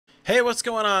Hey, what's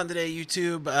going on today,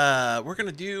 YouTube? We're going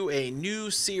to do a new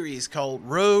series called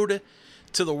Road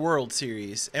to the World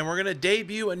Series, and we're going to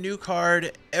debut a new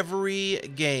card every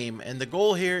game, and the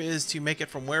goal here is to make it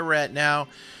from where we're at now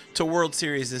to World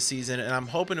Series this season, and I'm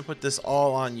hoping to put this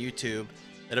all on YouTube.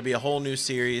 It'll be a whole new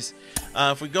series.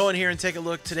 If we go in here and take a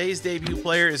look, today's debut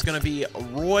player is going to be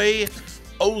Roy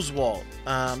Oswalt.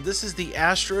 This is the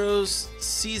Astros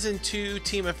Season 2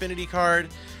 Team Affinity card.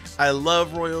 I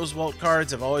love Roy Oswalt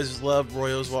cards. I've always loved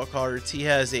Roy Oswalt cards. He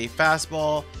has a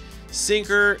fastball,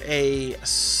 sinker, a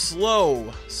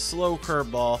slow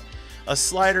curveball, a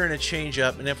slider, and a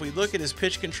changeup. And if we look at his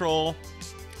pitch control,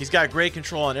 he's got great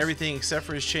control on everything except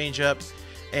for his changeup.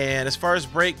 And as far as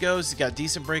break goes, he's got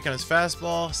decent break on his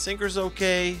fastball. Sinker's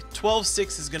okay.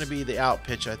 12-6 is going to be the out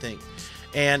pitch, I think,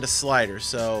 and a slider.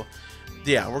 So,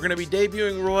 yeah, we're going to be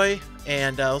debuting Roy,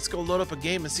 and let's go load up a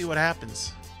game and see what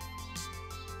happens.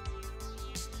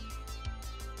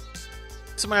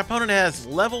 So my opponent has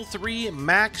level 3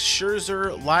 Max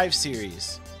Scherzer live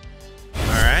series.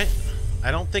 Alright.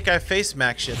 I don't think I faced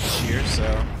Max yet this year,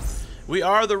 so we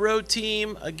are the road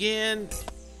team. Again,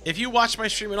 if you watch my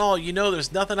stream at all, you know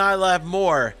there's nothing I love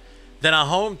more than a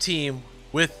home team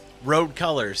with road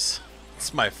colors.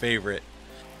 It's my favorite.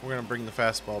 We're gonna bring the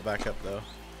fastball back up though.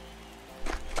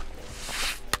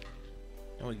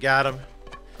 And we got him.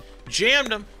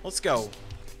 Jammed him. Let's go.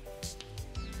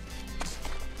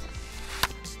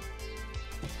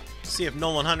 See if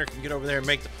Nolan Hunter can get over there and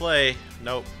make the play.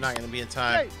 Nope, not going to be in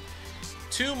time. Hey.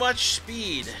 Too much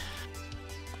speed.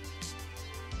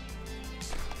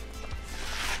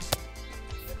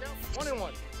 One and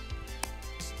one.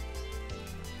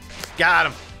 Got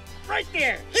him. Right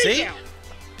there. See?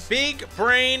 Big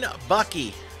brain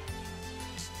Bucky.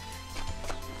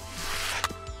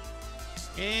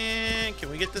 And can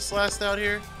we get this last out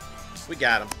here? We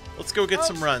got him. Let's go get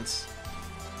some runs.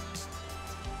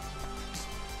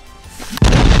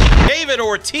 David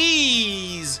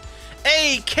Ortiz,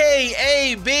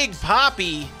 a.k.a. Big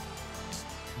Papi.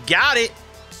 Got it.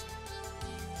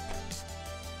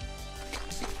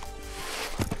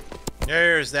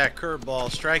 There's that curveball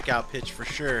strikeout pitch for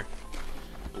sure.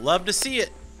 Love to see it.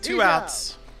 Two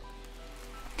outs.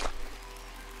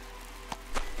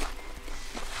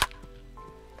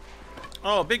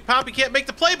 Oh, Big Papi can't make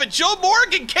the play, but Joe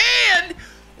Morgan can.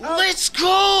 Let's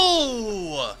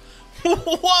go.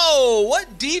 Whoa,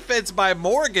 what defense by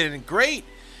Morgan. Great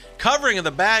covering of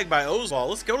the bag by Oswalt.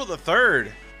 Let's go to the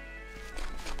third.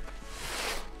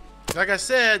 Like I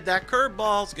said, that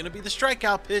curveball is going to be the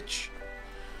strikeout pitch.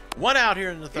 One out here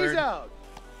in the third. He's out.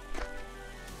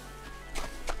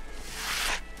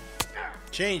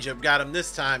 Changeup got him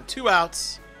this time. Two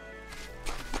outs.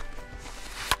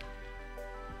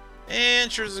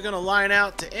 And Scherzer's going to line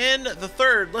out to end the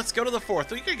third. Let's go to the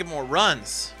fourth. We got to get more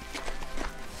runs.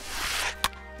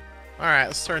 All right,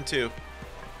 let's turn two.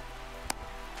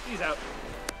 He's out.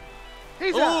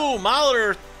 He's out. Ooh,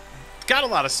 Molitor got a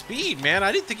lot of speed, man.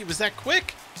 I didn't think he was that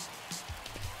quick.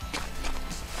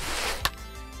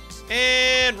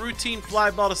 And routine fly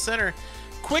ball to center.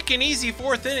 Quick and easy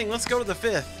fourth inning. Let's go to the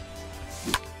fifth.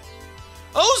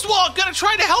 Oswalt gonna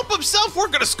try to help himself. We're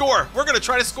gonna score. We're gonna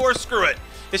try to score. Screw it.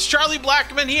 It's Charlie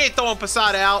Blackmon. He ain't throwing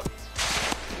Posada out.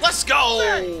 Let's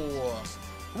go.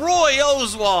 Roy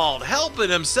Oswalt helping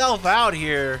himself out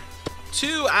here.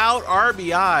 2 out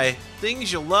RBI.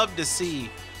 Things you love to see.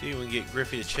 See if we can get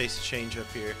Griffey to chase the change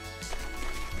up here.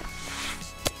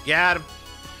 Got him.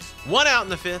 1 out in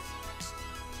the fifth.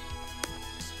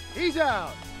 He's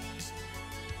out.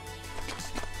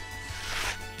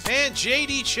 And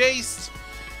JD chased.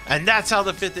 And that's how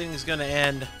the fifth inning is going to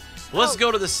end. Let's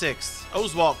go to the sixth.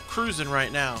 Oswalt cruising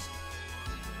right now.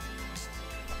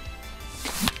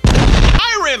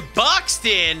 Byron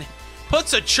Buxton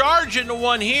puts a charge into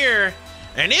one here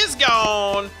and is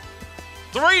gone.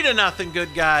 3-0,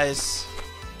 good guys.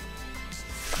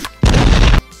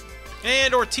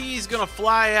 And Ortiz gonna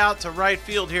fly out to right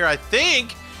field here, I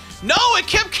think. No, it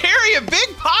kept carrying. Big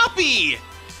Papi.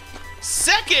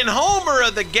 Second homer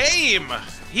of the game.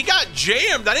 He got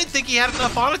jammed. I didn't think he had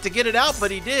enough on it to get it out,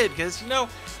 but he did because, you know,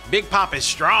 Big Pop is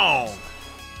strong.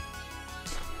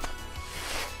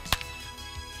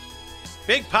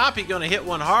 Big Papi gonna hit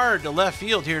one hard to left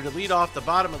field here to lead off the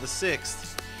bottom of the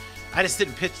sixth. I just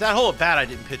didn't pitch that whole at bat. I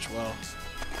didn't pitch well.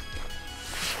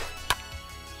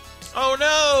 Oh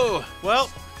no! Well,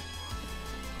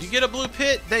 you get a blue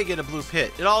pit, they get a blue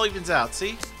pit. It all evens out.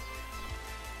 See?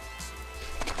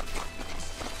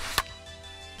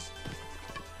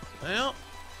 Well,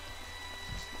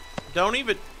 don't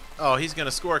even. Oh, he's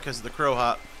gonna score because of the crow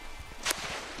hop.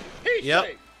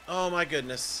 Yep. Oh my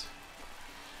goodness.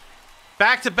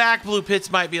 Back-to-back blue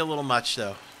pits might be a little much,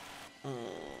 though.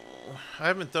 I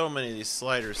haven't thrown many of these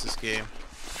sliders this game.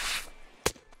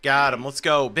 Got him. Let's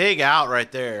go. Big out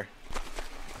right there.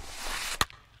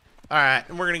 All right,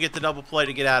 and we're going to get the double play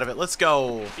to get out of it. Let's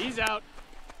go. He's out.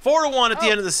 4-1 at the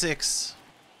end of the 6.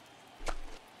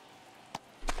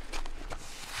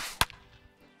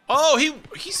 Oh,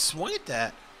 he swung at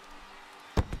that.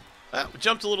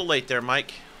 Jumped a little late there,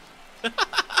 Mike.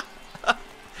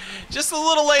 Just a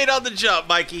little late on the jump,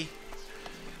 Mikey.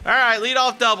 All right, lead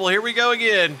off double. Here we go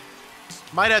again.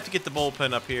 Might have to get the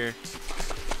bullpen up here.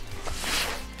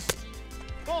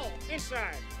 Ball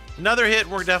inside. Another hit,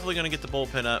 we're definitely going to get the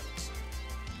bullpen up.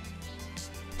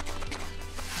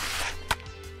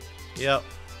 Yep.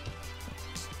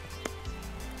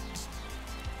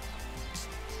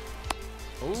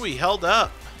 Ooh, he held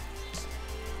up.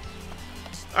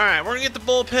 All right, we're going to get the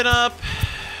bullpen up.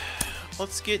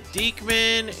 Let's get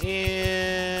Diekman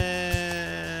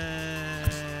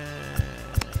and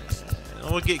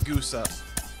we'll get Goose up.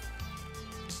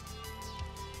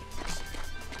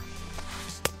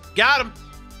 Got him.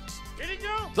 Did he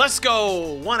go? Let's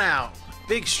go. 1 out.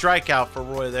 Big strikeout for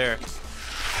Roy there.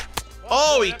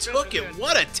 Oh, he took it.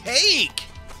 What a take.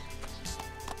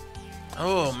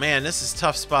 Oh, man, this is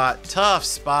tough spot. Tough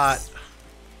spot.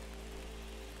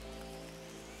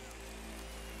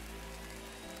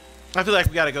 I feel like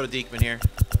we got to go to Diekman here.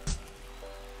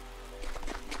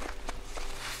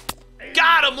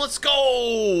 Got him. Let's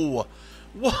go.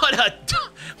 What a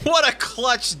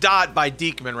clutch dot by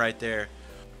Diekman right there.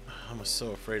 I'm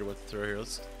so afraid of what to throw here.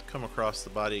 Let's come across the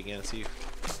body again and see.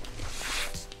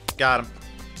 Got him.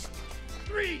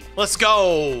 3. Let's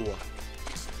go.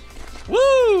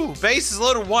 Woo! Bases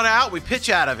loaded, 1 out. We pitch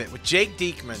out of it with Jake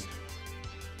Diekman.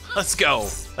 Let's go.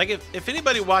 Like if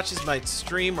anybody watches my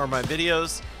stream or my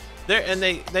videos,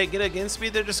 they get against me,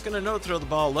 they're just gonna know to throw the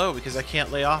ball low because I can't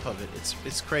lay off of it.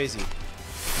 It's crazy.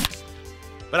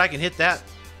 But I can hit that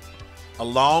a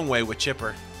long way with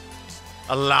chipper.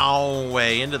 A long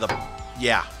way into the,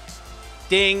 yeah.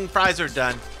 Ding, fries are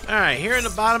done. All right, here in the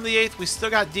bottom of the 8th, we still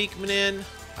got Diekman in.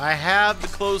 I have the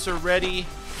closer ready.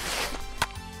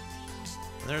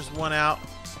 There's 1 out.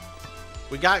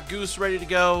 We got Goose ready to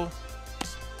go,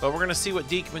 but we're gonna see what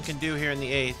Diekman can do here in the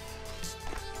 8th.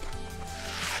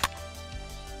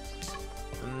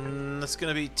 And that's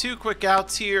gonna be 2 quick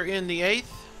outs here in the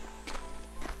 8th.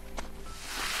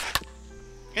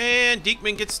 And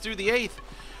Diekman gets through the 8th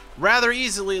rather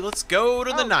easily. Let's go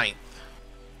to the 9th.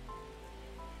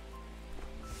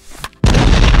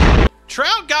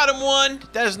 Trout got him 1.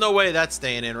 There's no way that's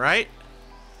staying in, right?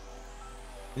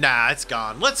 Nah, it's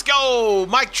gone. Let's go,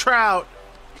 Mike Trout.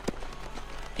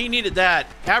 He needed that.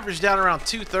 Average down around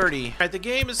 230. All right, the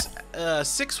game is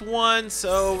 6-1,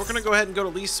 so we're going to go ahead and go to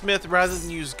Lee Smith rather than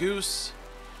use Goose.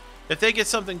 If they get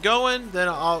something going, then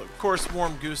I'll, of course,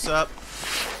 warm Goose up.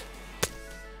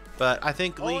 But I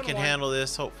think Lee can handle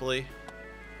this, hopefully.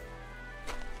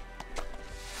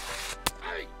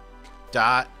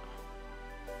 Dot.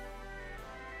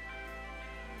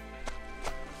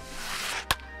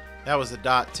 That was a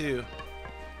dot, too.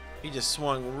 He just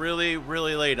swung really,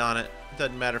 really late on it.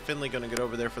 Doesn't matter. Finley going to get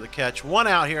over there for the catch. 1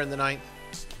 out here in the 9th.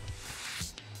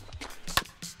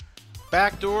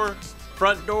 Back door,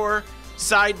 front door,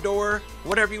 side door,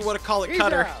 whatever you want to call it,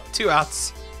 cutter. 2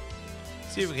 outs.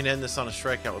 See if we can end this on a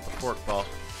strikeout with the forkball.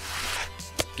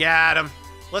 Got him.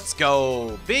 Let's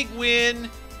go. Big win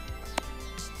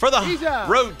for the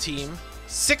road team.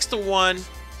 6-1.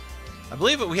 I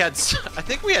believe we had, I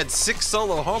think we had 6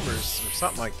 solo homers or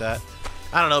something like that.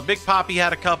 I don't know. Big Poppy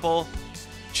had a couple.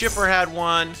 Chipper had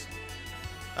 1.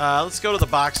 Let's go to the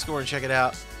box score and check it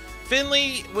out.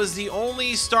 Finley was the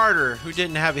only starter who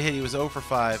didn't have a hit. He was 0 for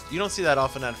 5. You don't see that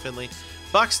often out of Finley.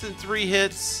 Buxton 3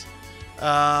 hits.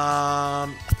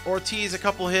 Ortiz a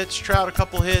couple hits. Trout a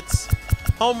couple hits.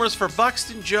 Homers for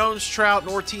Buxton, Jones, Trout,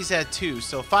 and Ortiz had 2.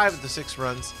 So 5 of the 6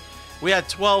 runs. We had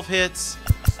 12 hits.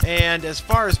 And as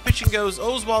far as pitching goes,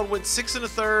 Oswalt went 6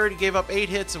 1/3. He gave up 8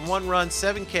 hits and 1 run,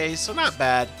 7 Ks, so not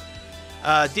bad.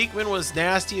 Diekman was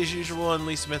nasty as usual, and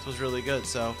Lee Smith was really good,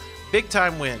 so big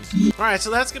time win. All right, so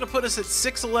that's going to put us at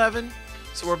 611.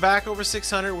 So we're back over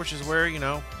 600, which is where, you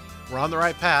know, we're on the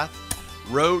right path.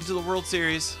 Road to the World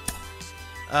Series.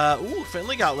 Ooh,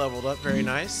 Finley got leveled up. Very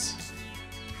nice.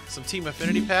 Some Team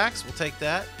Affinity packs. We'll take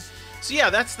that. So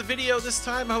yeah, that's the video this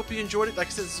time. I hope you enjoyed it. Like I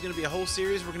said, this is going to be a whole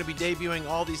series. We're going to be debuting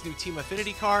all these new Team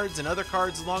Affinity cards and other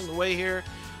cards along the way here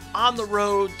on the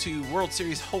road to World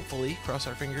Series, hopefully. Cross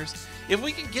our fingers. If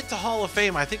we can get to Hall of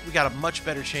Fame, I think we got a much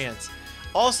better chance.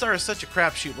 All-Star is such a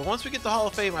crapshoot, but once we get to Hall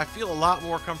of Fame, I feel a lot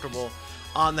more comfortable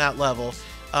on that level.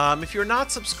 If you're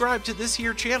not subscribed to this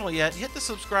here channel yet, hit the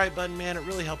subscribe button, man. It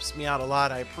really helps me out a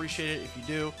lot. I appreciate it if you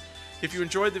do. If you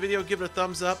enjoyed the video, give it a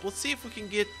thumbs up. Let's see if we can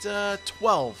get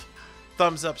 12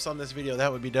 thumbs ups on this video.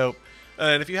 That would be dope.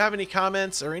 And if you have any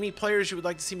comments or any players you would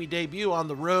like to see me debut on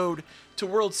the road to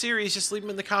World Series, just leave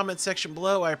them in the comments section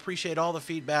below. I appreciate all the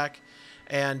feedback,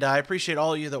 and I appreciate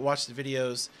all of you that watch the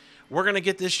videos. We're going to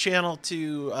get this channel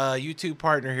to YouTube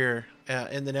partner here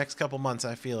in the next couple months,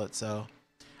 I feel it. So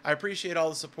I appreciate all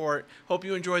the support. Hope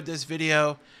you enjoyed this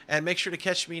video, and make sure to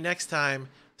catch me next time.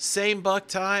 Same buck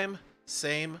time,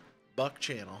 same buck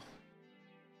channel.